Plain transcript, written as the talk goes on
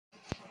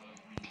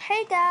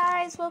Hey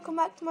guys, welcome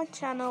back to my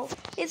channel.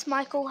 It's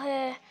Michael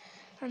here,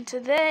 and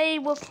today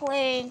we're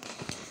playing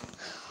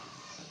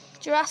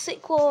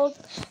Jurassic World,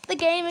 the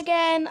game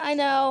again. I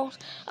know,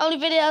 only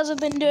videos I've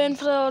been doing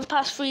for the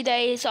past 3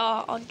 days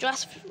are on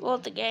Jurassic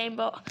World, the game,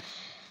 but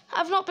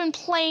I've not been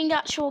playing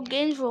actual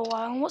games for a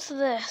while. What's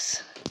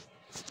this?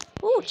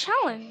 Ooh,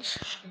 challenge.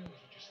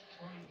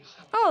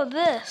 Oh,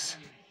 this.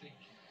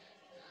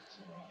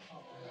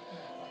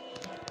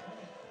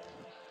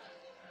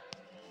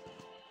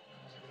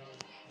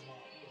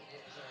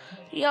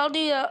 Yeah, I'll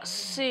do that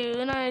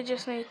soon. I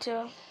just need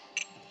to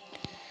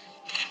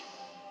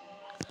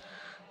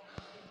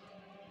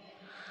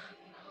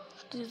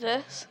do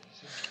this.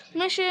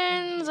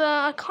 Missions,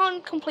 I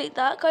can't complete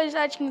that because,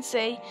 as you can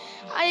see,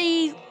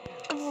 I've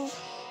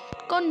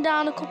gone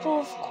down a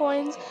couple of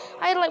coins.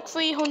 I had like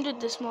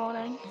 300 this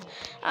morning.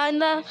 And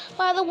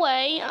by the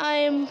way,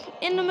 I'm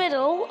in the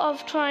middle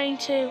of trying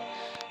to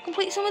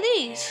complete some of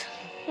these.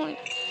 I'm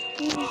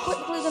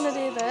quickly going to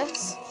do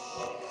this.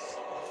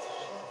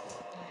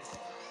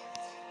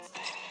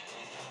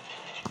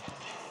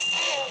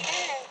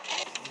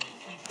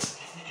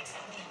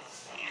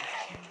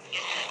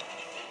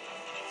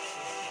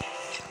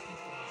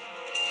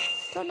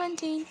 Done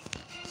 19.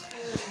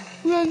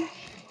 Run.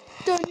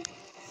 Done.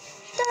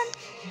 Done.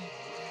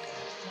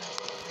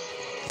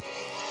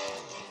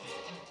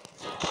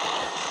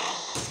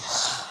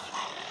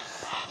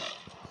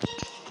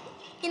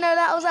 You know,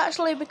 that was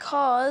actually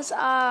because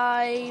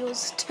I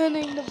was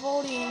turning the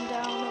volume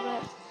down a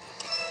bit.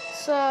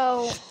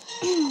 So.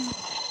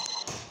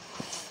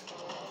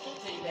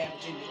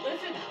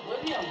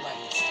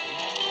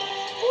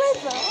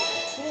 Liver?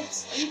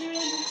 Yes. Are you doing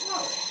anything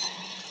tomorrow?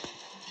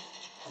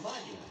 Am I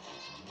doing anything?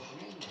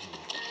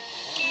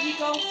 Are you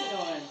golfing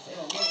or anything?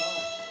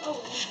 Oh,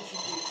 we should do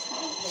it.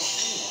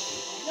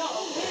 No,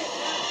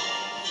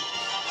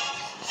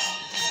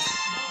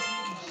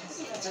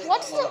 Why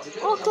does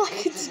it look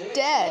like it's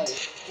dead?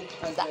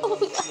 That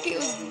looked like it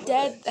was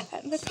dead then.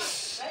 I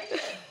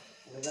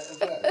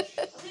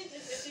think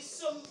there's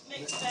some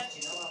mixed veg,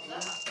 you know, like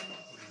that.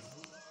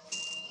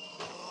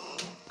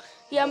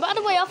 Yeah, and by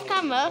the way, off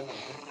camera,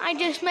 I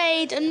just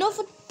made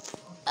another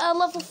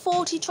level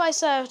 40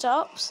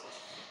 Triceratops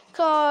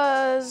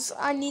because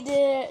I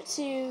needed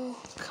to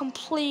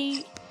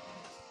complete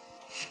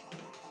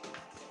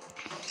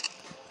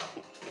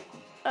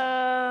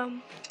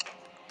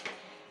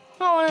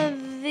not one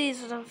of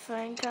these, I don't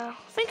think. I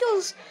think it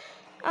was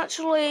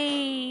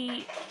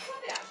actually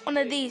one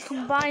of these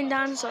combined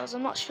answers,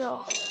 I'm not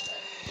sure.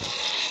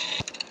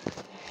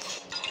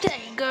 There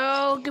you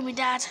go, give me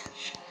that.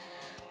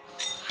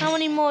 How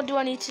many more do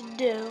I need to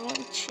do? Let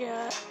me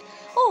check.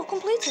 Oh, I've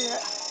completed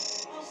it.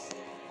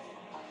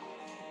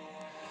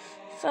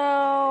 So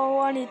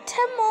I need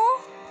 10 more.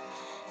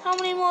 How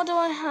many more do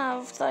I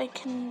have that I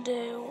can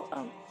do?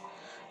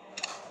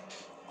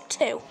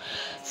 2.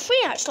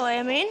 3 actually,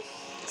 I mean.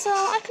 So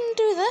I can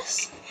do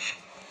this.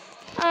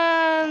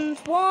 And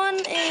one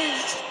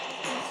is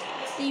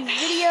the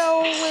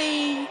video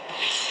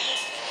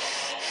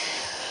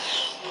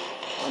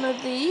one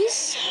of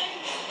these.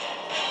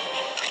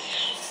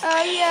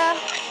 Yeah.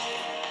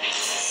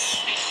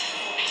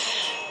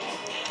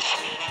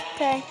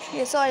 Okay.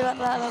 Yeah, sorry about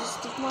that. That was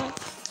just mine.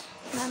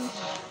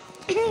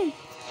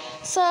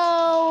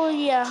 So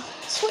yeah,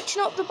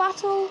 switching up the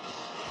battle.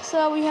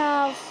 So we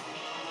have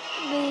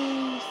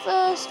the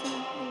first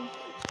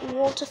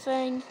water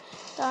thing,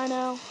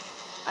 dino,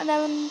 and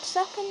then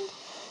second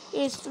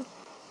is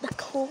the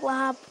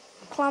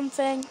clam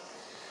thing.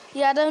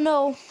 Yeah, I don't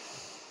know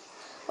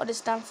what it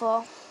stands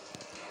for.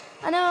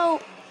 I know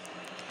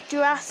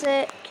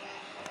Jurassic,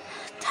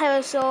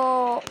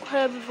 pterosaur,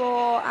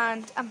 herbivore,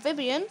 and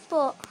amphibian,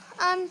 well,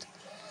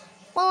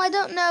 I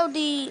don't know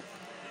the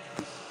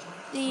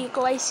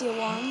glacier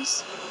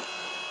ones.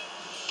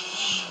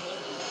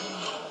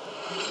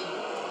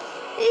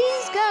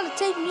 He's gonna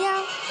take me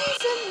out.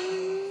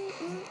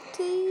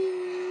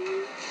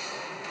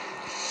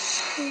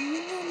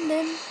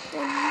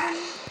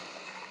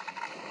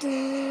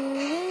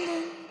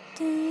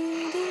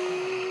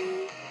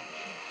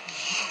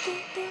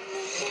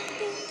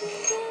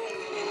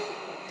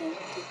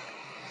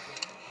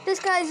 This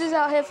guy's just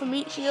out here for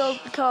meat shield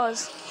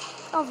because,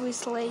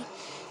 obviously,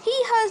 he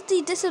has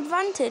the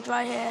disadvantage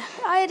right here.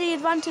 I had the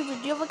advantage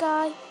with the other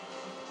guy.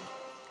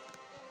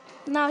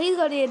 Now he's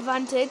got the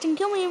advantage and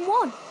kill me in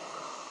 1.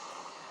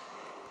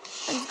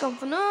 And he's gone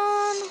for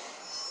none.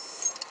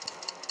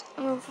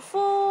 I'm going for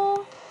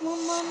 4.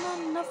 4.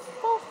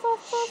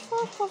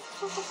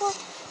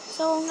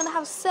 So I'm going to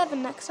have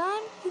 7 next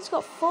time. He's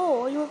got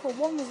 4. He went for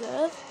 1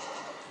 reserve.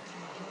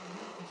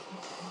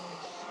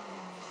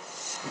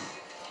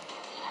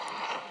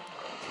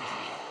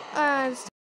 And